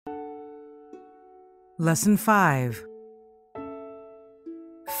Lesson 5.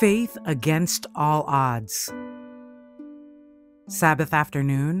 Faith Against All Odds. Sabbath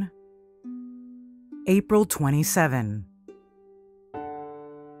Afternoon, April 27.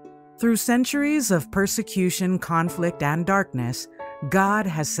 Through centuries of persecution, conflict, and darkness, God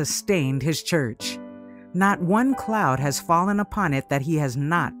has sustained His church. Not one cloud has fallen upon it that He has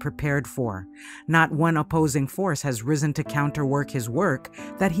not prepared for. Not one opposing force has risen to counterwork His work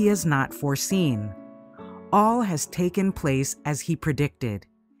that He has not foreseen. All has taken place as He predicted.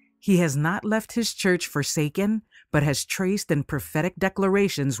 He has not left His church forsaken, but has traced in prophetic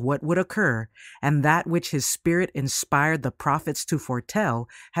declarations what would occur, and that which His Spirit inspired the prophets to foretell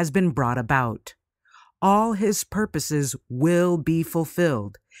has been brought about. All His purposes will be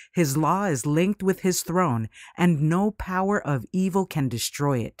fulfilled. His law is linked with His throne, and no power of evil can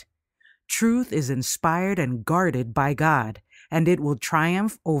destroy it. Truth is inspired and guarded by God, and it will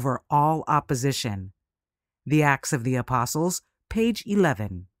triumph over all opposition. The Acts of the Apostles, page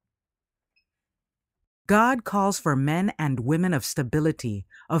 11. God calls for men and women of stability,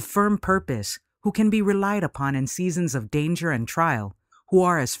 of firm purpose, who can be relied upon in seasons of danger and trial, who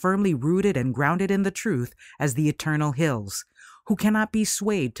are as firmly rooted and grounded in the truth as the eternal hills, who cannot be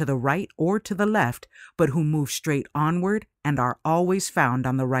swayed to the right or to the left, but who move straight onward and are always found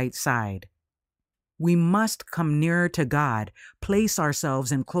on the right side. We must come nearer to God, place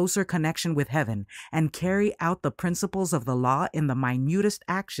ourselves in closer connection with heaven, and carry out the principles of the law in the minutest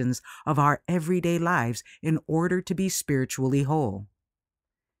actions of our everyday lives in order to be spiritually whole.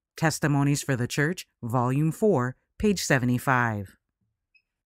 Testimonies for the Church, Volume 4, page 75.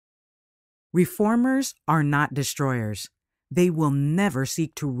 Reformers are not destroyers. They will never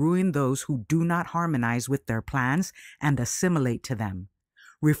seek to ruin those who do not harmonize with their plans and assimilate to them.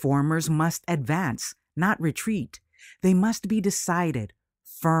 Reformers must advance, not retreat. They must be decided,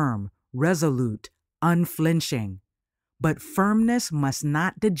 firm, resolute, unflinching. But firmness must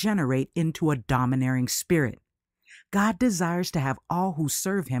not degenerate into a domineering spirit. God desires to have all who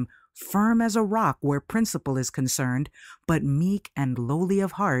serve Him firm as a rock where principle is concerned, but meek and lowly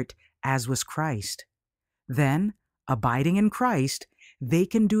of heart, as was Christ. Then, abiding in Christ, they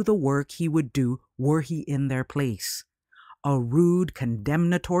can do the work He would do were He in their place. A rude,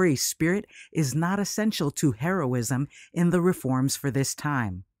 condemnatory spirit is not essential to heroism in the reforms for this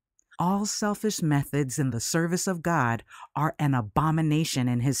time. All selfish methods in the service of God are an abomination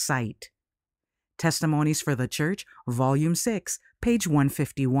in His sight. Testimonies for the Church, Volume 6, page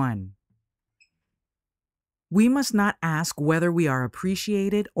 151. We must not ask whether we are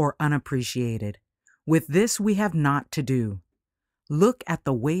appreciated or unappreciated. With this we have naught to do. Look at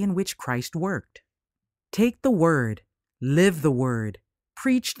the way in which Christ worked. Take the Word. Live the Word,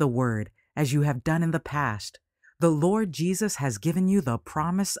 preach the Word, as you have done in the past. The Lord Jesus has given you the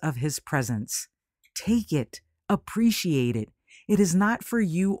promise of His presence. Take it, appreciate it. It is not for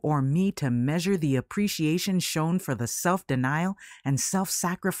you or me to measure the appreciation shown for the self-denial and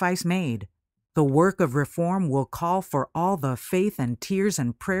self-sacrifice made. The work of reform will call for all the faith and tears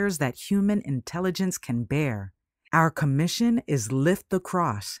and prayers that human intelligence can bear. Our commission is lift the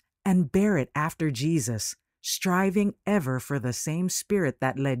cross and bear it after Jesus, striving ever for the same spirit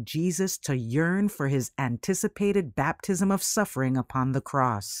that led Jesus to yearn for His anticipated baptism of suffering upon the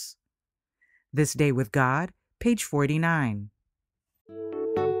cross. This Day with God, page 49.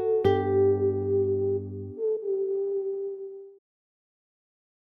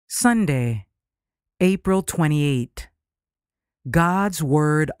 Sunday, April 28. God's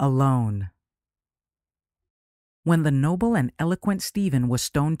Word alone. When the noble and eloquent Stephen was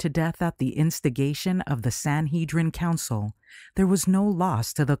stoned to death at the instigation of the Sanhedrin Council, there was no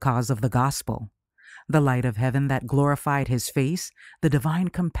loss to the cause of the gospel. The light of heaven that glorified his face, the divine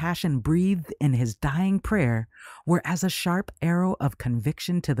compassion breathed in his dying prayer, were as a sharp arrow of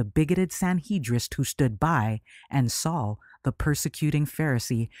conviction to the bigoted Sanhedrist who stood by, and Saul, the persecuting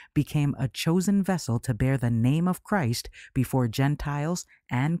Pharisee, became a chosen vessel to bear the name of Christ before Gentiles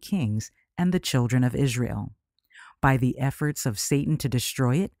and kings and the children of Israel. By the efforts of Satan to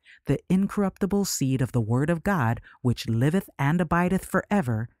destroy it, the incorruptible seed of the Word of God, which liveth and abideth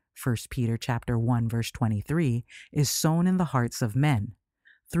forever, 1 Peter chapter 1, verse 23, is sown in the hearts of men.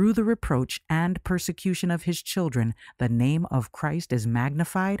 Through the reproach and persecution of His children, the name of Christ is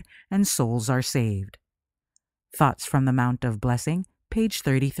magnified and souls are saved. Thoughts from the Mount of Blessing, page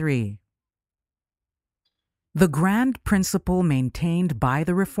 33. The grand principle maintained by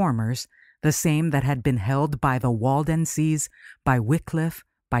the Reformers, the same that had been held by the Waldenses, by Wycliffe,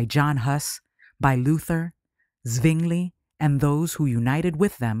 by John Huss, by Luther, Zwingli, and those who united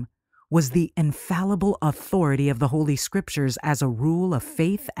with them, was the infallible authority of the Holy Scriptures as a rule of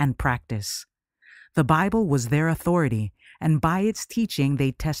faith and practice. The Bible was their authority, and by its teaching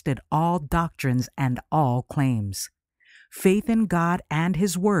they tested all doctrines and all claims. Faith in God and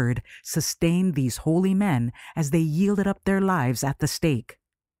His Word sustained these holy men as they yielded up their lives at the stake.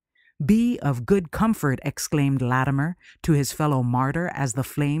 "Be of good comfort," exclaimed Latimer to his fellow martyr as the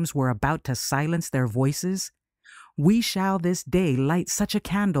flames were about to silence their voices. "We shall this day light such a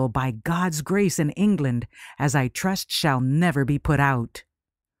candle by God's grace in England as I trust shall never be put out."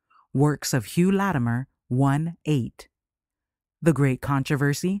 Works of Hugh Latimer, 1:8. The Great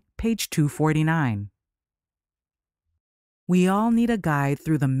Controversy, page 249. We all need a guide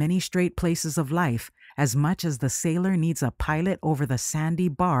through the many straight places of life as much as the sailor needs a pilot over the sandy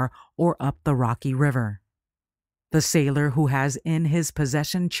bar or up the rocky river. The sailor who has in his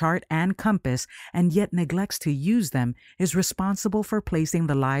possession chart and compass and yet neglects to use them is responsible for placing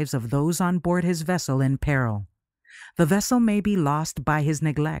the lives of those on board his vessel in peril. The vessel may be lost by his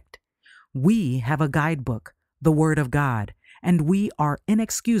neglect. We have a guidebook, the Word of God, and we are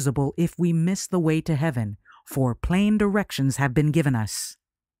inexcusable if we miss the way to heaven, for plain directions have been given us.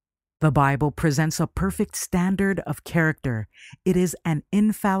 The Bible presents a perfect standard of character. It is an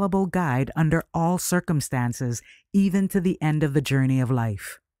infallible guide under all circumstances, even to the end of the journey of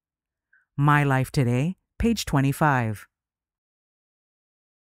life. My Life Today, page 25.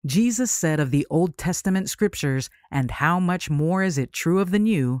 Jesus said of the Old Testament scriptures, and how much more is it true of the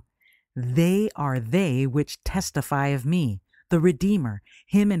New, "They are they which testify of me, the Redeemer,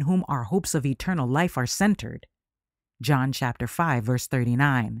 Him in whom our hopes of eternal life are centered." John chapter 5, verse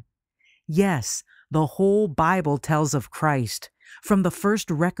 39. Yes, the whole Bible tells of Christ. From the first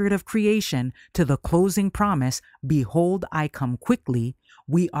record of creation to the closing promise, "Behold, I come quickly,"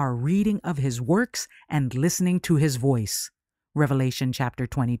 we are reading of His works and listening to His voice. Revelation chapter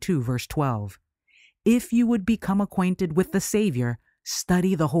 22, verse 12. If you would become acquainted with the Savior,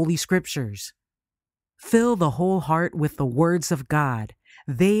 study the Holy Scriptures. Fill the whole heart with the words of God.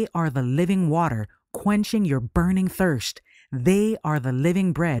 They are the living water, quenching your burning thirst. They are the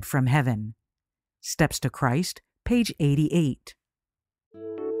living bread from heaven. Steps to Christ, page 88.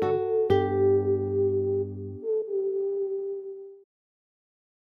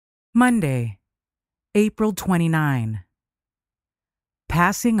 Monday, April 29.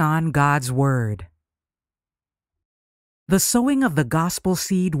 Passing on God's Word. The sowing of the gospel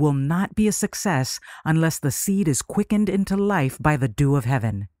seed will not be a success unless the seed is quickened into life by the dew of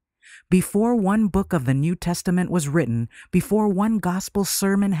heaven. Before one book of the New Testament was written, before one gospel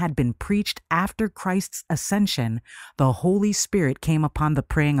sermon had been preached after Christ's ascension, the Holy Spirit came upon the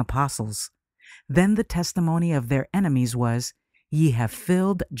praying apostles. Then the testimony of their enemies was, "Ye have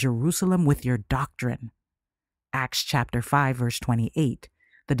filled Jerusalem with your doctrine." Acts chapter 5, verse 28.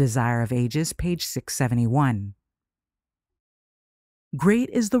 The Desire of Ages, page 671. Great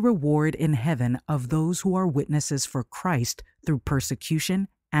is the reward in heaven of those who are witnesses for Christ through persecution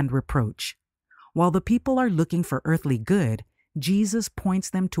and reproach. While the people are looking for earthly good, Jesus points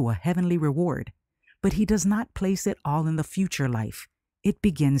them to a heavenly reward. But He does not place it all in the future life. It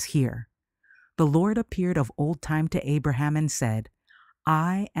begins here. The Lord appeared of old time to Abraham and said,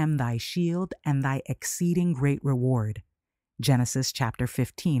 "I am thy shield and thy exceeding great reward." Genesis chapter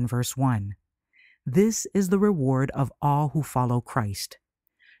 15, verse 1. This is the reward of all who follow Christ.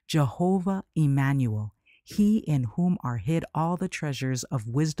 Jehovah Emmanuel, He in whom are hid all the treasures of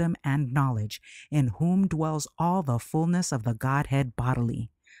wisdom and knowledge, in whom dwells all the fullness of the Godhead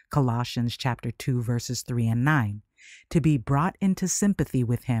bodily. Colossians chapter 2, verses 3 and 9. To be brought into sympathy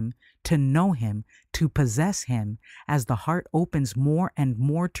with Him, to know Him, to possess Him, as the heart opens more and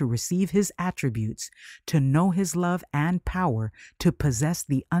more to receive His attributes, to know His love and power, to possess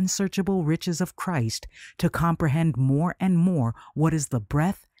the unsearchable riches of Christ, to comprehend more and more what is the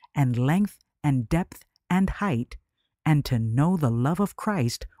breadth and length and depth and height, and to know the love of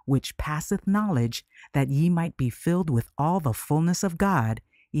Christ, which passeth knowledge, that ye might be filled with all the fullness of God.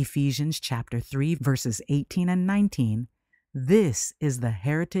 Ephesians chapter 3, verses 18 and 19. This is the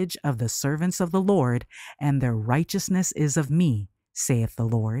heritage of the servants of the Lord, and their righteousness is of me, saith the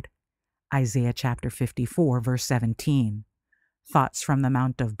Lord. Isaiah chapter 54, verse 17. Thoughts from the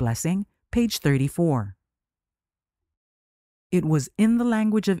Mount of Blessing, page 34. It was in the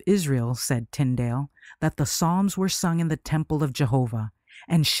language of Israel, said Tyndale, that the Psalms were sung in the temple of Jehovah.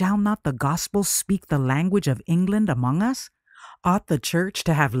 And shall not the gospel speak the language of England among us? Ought the church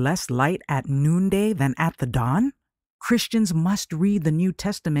to have less light at noonday than at the dawn? Christians must read the New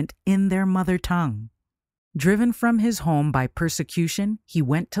Testament in their mother tongue. Driven from his home by persecution, he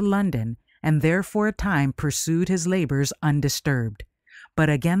went to London, and there for a time pursued his labors undisturbed. But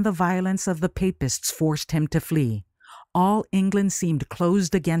again the violence of the papists forced him to flee. All England seemed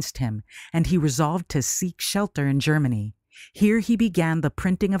closed against him, and he resolved to seek shelter in Germany. Here he began the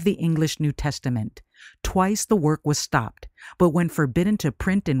printing of the English New Testament. Twice the work was stopped, but when forbidden to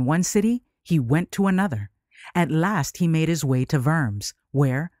print in one city, he went to another. At last he made his way to Worms,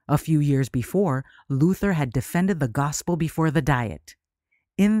 where, a few years before, Luther had defended the gospel before the Diet.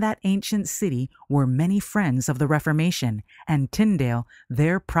 In that ancient city were many friends of the Reformation, and Tyndale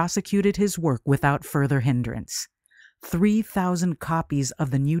there prosecuted his work without further hindrance. 3,000 copies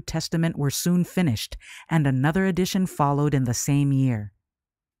of the New Testament were soon finished, and another edition followed in the same year.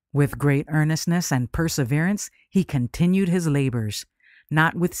 With great earnestness and perseverance, he continued his labors.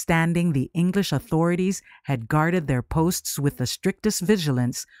 Notwithstanding the English authorities had guarded their posts with the strictest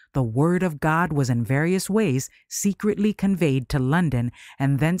vigilance, the word of God was in various ways secretly conveyed to London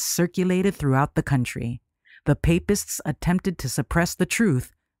and thence circulated throughout the country. The papists attempted to suppress the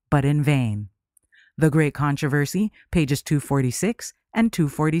truth, but in vain. The Great Controversy, pages 246 and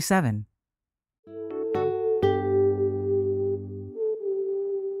 247.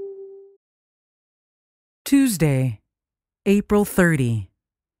 Tuesday, April 30.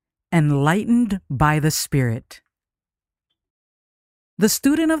 Enlightened by the Spirit. The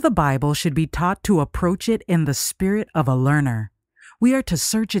student of the Bible should be taught to approach it in the spirit of a learner. We are to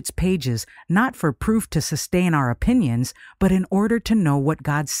search its pages not for proof to sustain our opinions, but in order to know what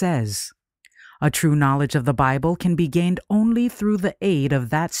God says. A true knowledge of the Bible can be gained only through the aid of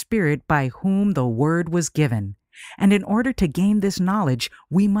that Spirit by whom the Word was given. And in order to gain this knowledge,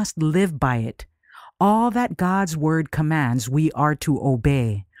 we must live by it. All that God's Word commands we are to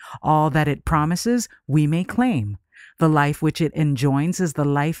obey. All that it promises we may claim. The life which it enjoins is the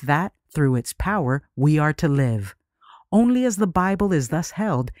life that, through its power, we are to live. Only as the Bible is thus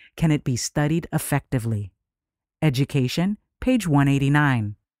held can it be studied effectively. Education, page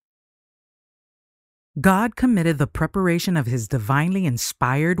 189. God committed the preparation of His divinely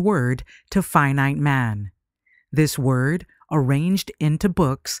inspired Word to finite man. This Word, arranged into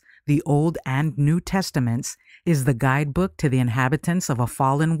books, the Old and New Testaments, is the guidebook to the inhabitants of a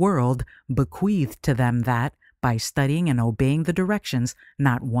fallen world, bequeathed to them that, by studying and obeying the directions,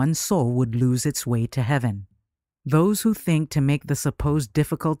 not one soul would lose its way to heaven. Those who think to make the supposed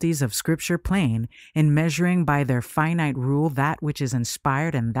difficulties of Scripture plain, in measuring by their finite rule that which is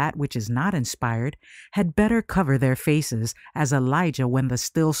inspired and that which is not inspired, had better cover their faces, as Elijah when the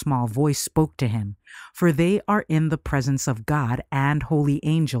still small voice spoke to him, for they are in the presence of God and holy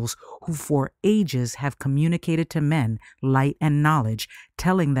angels, who for ages have communicated to men light and knowledge,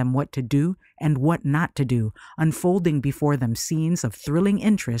 telling them what to do and what not to do, unfolding before them scenes of thrilling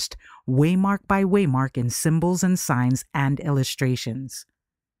interest, waymark by waymark in symbols and signs and illustrations.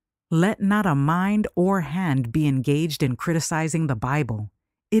 Let not a mind or hand be engaged in criticizing the Bible.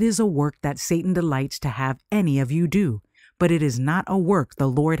 It is a work that Satan delights to have any of you do, but it is not a work the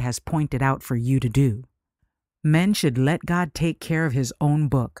Lord has pointed out for you to do. Men should let God take care of His own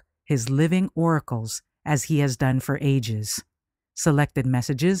book, His living oracles, as He has done for ages. Selected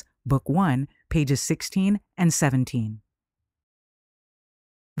Messages, Book 1, pages 16 and 17.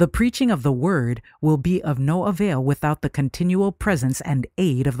 The preaching of the Word will be of no avail without the continual presence and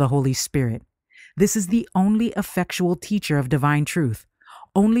aid of the Holy Spirit. This is the only effectual teacher of divine truth.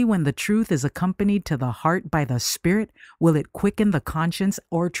 Only when the truth is accompanied to the heart by the Spirit will it quicken the conscience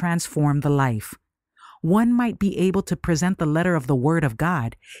or transform the life. One might be able to present the letter of the Word of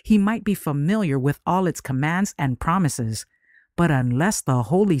God. He might be familiar with all its commands and promises. But unless the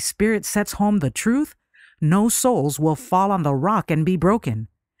Holy Spirit sets home the truth, no souls will fall on the rock and be broken.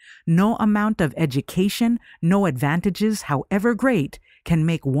 No amount of education, no advantages, however great, can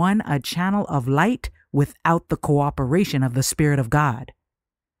make one a channel of light without the cooperation of the Spirit of God.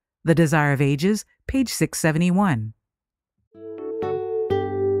 The Desire of Ages, page 671.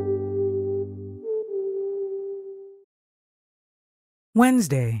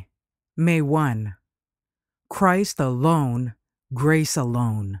 Wednesday, May 1. Christ alone, grace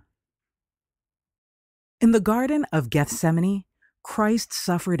alone. In the Garden of Gethsemane, Christ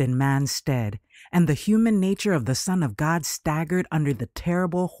suffered in man's stead, and the human nature of the Son of God staggered under the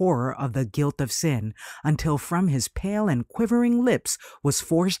terrible horror of the guilt of sin, until from His pale and quivering lips was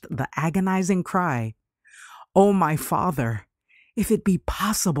forced the agonizing cry, "O my Father, if it be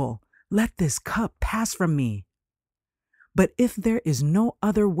possible, let this cup pass from me. But if there is no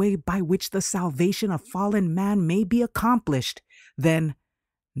other way by which the salvation of fallen man may be accomplished, then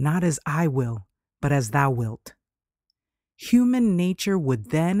not as I will, but as Thou wilt." Human nature would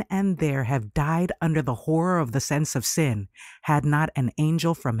then and there have died under the horror of the sense of sin, had not an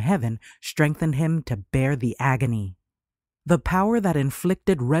angel from heaven strengthened him to bear the agony. The power that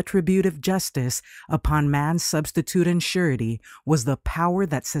inflicted retributive justice upon man's substitute and surety was the power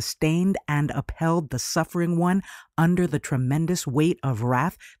that sustained and upheld the suffering one under the tremendous weight of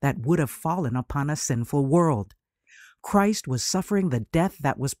wrath that would have fallen upon a sinful world. Christ was suffering the death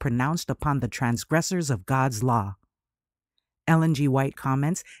that was pronounced upon the transgressors of God's law. Ellen G. White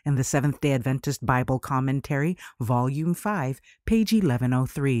comments in the Seventh-day Adventist Bible Commentary, Volume 5, page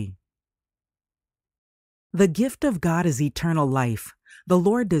 1103. The gift of God is eternal life. The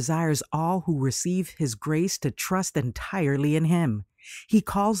Lord desires all who receive His grace to trust entirely in Him. He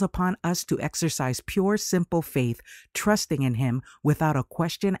calls upon us to exercise pure, simple faith, trusting in Him without a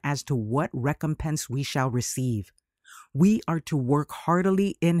question as to what recompense we shall receive. We are to work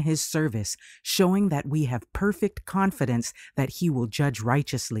heartily in His service, showing that we have perfect confidence that He will judge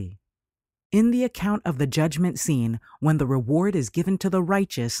righteously. In the account of the judgment scene, when the reward is given to the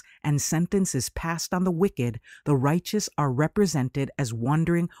righteous and sentence is passed on the wicked, the righteous are represented as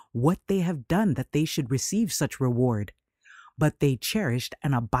wondering what they have done that they should receive such reward. But they cherished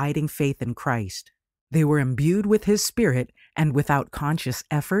an abiding faith in Christ. They were imbued with His Spirit, and without conscious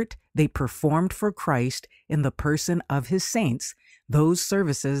effort, they performed for Christ in the person of His saints those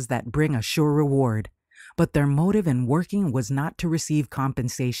services that bring a sure reward. But their motive in working was not to receive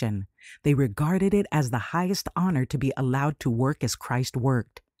compensation. They regarded it as the highest honor to be allowed to work as Christ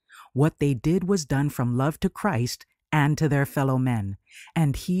worked. What they did was done from love to Christ and to their fellow men,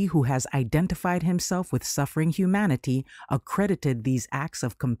 and He who has identified Himself with suffering humanity accredited these acts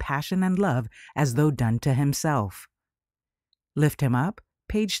of compassion and love as though done to Himself. Lift Him Up,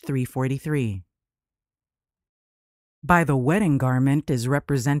 page 343. By the wedding garment is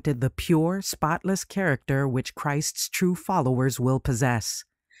represented the pure, spotless character which Christ's true followers will possess.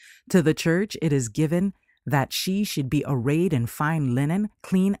 To the church it is given that she should be arrayed in fine linen,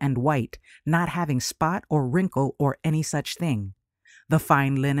 clean and white, not having spot or wrinkle or any such thing. The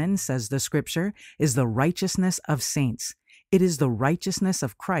fine linen, says the Scripture, is the righteousness of saints. It is the righteousness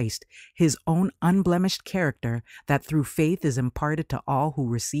of Christ, His own unblemished character, that through faith is imparted to all who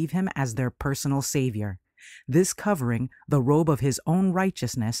receive Him as their personal Savior. This covering, the robe of His own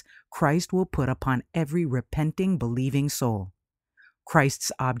righteousness, Christ will put upon every repenting, believing soul.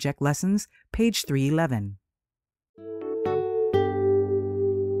 Christ's Object Lessons, page 311.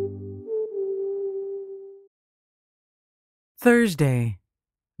 Thursday,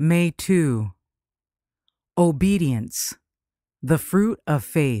 May 2. Obedience, the fruit of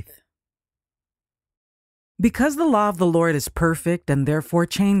faith. Because the law of the Lord is perfect and therefore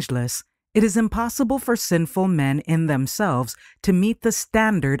changeless, it is impossible for sinful men in themselves to meet the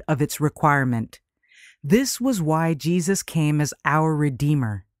standard of its requirement. This was why Jesus came as our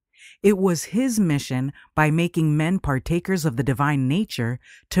Redeemer. It was His mission, by making men partakers of the divine nature,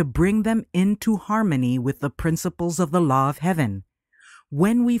 to bring them into harmony with the principles of the law of heaven.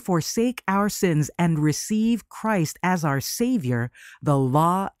 When we forsake our sins and receive Christ as our Savior, the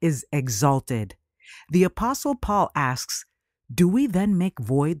law is exalted. The Apostle Paul asks, "Do we then make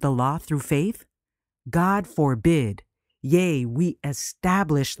void the law through faith? God forbid. Yea, we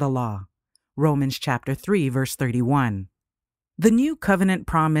establish the law." Romans chapter 3, verse 31. The new covenant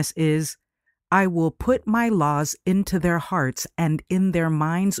promise is, "I will put my laws into their hearts, and in their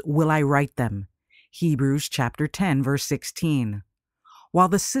minds will I write them." Hebrews chapter 10, verse 16. While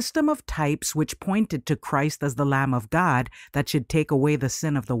the system of types which pointed to Christ as the Lamb of God that should take away the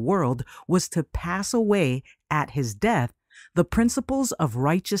sin of the world was to pass away at His death, the principles of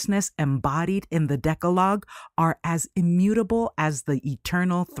righteousness embodied in the Decalogue are as immutable as the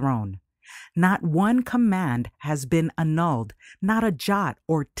eternal throne. Not one command has been annulled, not a jot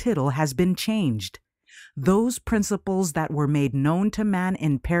or tittle has been changed. Those principles that were made known to man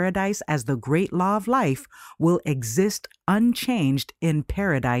in paradise as the great law of life will exist unchanged in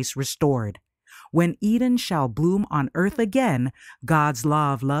paradise restored. When Eden shall bloom on earth again, God's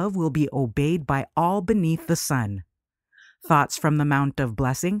law of love will be obeyed by all beneath the sun. Thoughts from the Mount of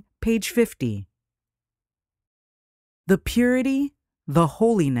Blessing, page 50. The purity, the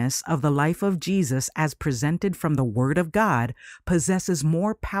holiness of the life of Jesus as presented from the Word of God possesses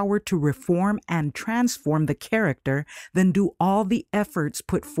more power to reform and transform the character than do all the efforts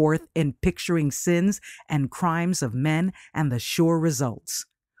put forth in picturing sins and crimes of men and the sure results.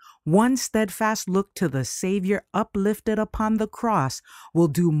 One steadfast look to the Savior uplifted upon the cross will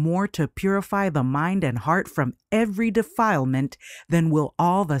do more to purify the mind and heart from every defilement than will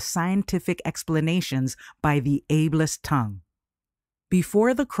all the scientific explanations by the ablest tongue.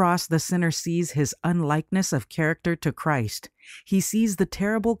 Before the cross, the sinner sees his unlikeness of character to Christ. He sees the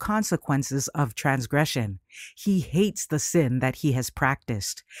terrible consequences of transgression. He hates the sin that he has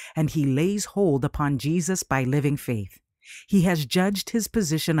practiced, and he lays hold upon Jesus by living faith. He has judged his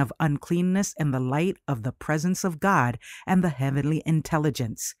position of uncleanness in the light of the presence of God and the heavenly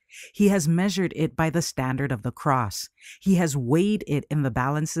intelligence. He has measured it by the standard of the cross. He has weighed it in the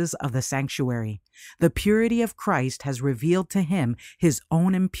balances of the sanctuary. The purity of Christ has revealed to him his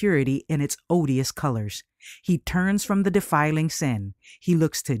own impurity in its odious colors. He turns from the defiling sin. He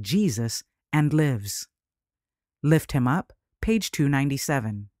looks to Jesus and lives. Lift Him Up, page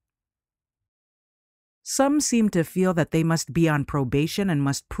 297. Some seem to feel that they must be on probation and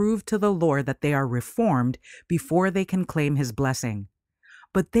must prove to the Lord that they are reformed before they can claim His blessing.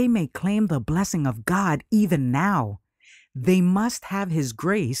 But they may claim the blessing of God even now. They must have His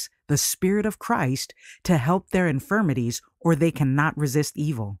grace, the Spirit of Christ, to help their infirmities, or they cannot resist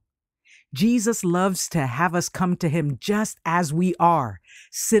evil. Jesus loves to have us come to Him just as we are,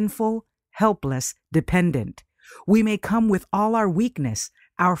 sinful, helpless, dependent. We may come with all our weakness,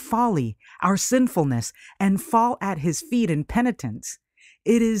 our folly, our sinfulness, and fall at His feet in penitence.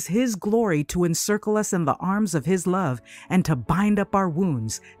 It is His glory to encircle us in the arms of His love and to bind up our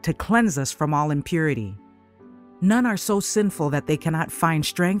wounds, to cleanse us from all impurity. None are so sinful that they cannot find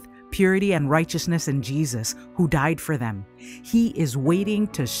strength, purity, and righteousness in Jesus, who died for them. He is waiting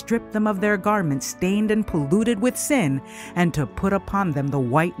to strip them of their garments stained and polluted with sin and to put upon them the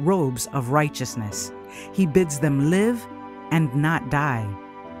white robes of righteousness. He bids them live and not die.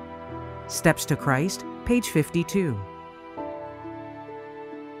 Steps to Christ, page 52.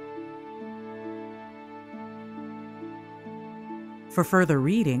 For further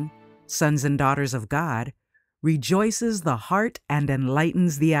reading, Sons and Daughters of God, Rejoices the Heart and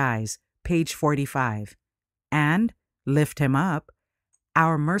Enlightens the Eyes, page 45. And Lift Him Up,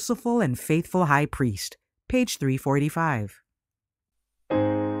 Our Merciful and Faithful High Priest, page 345.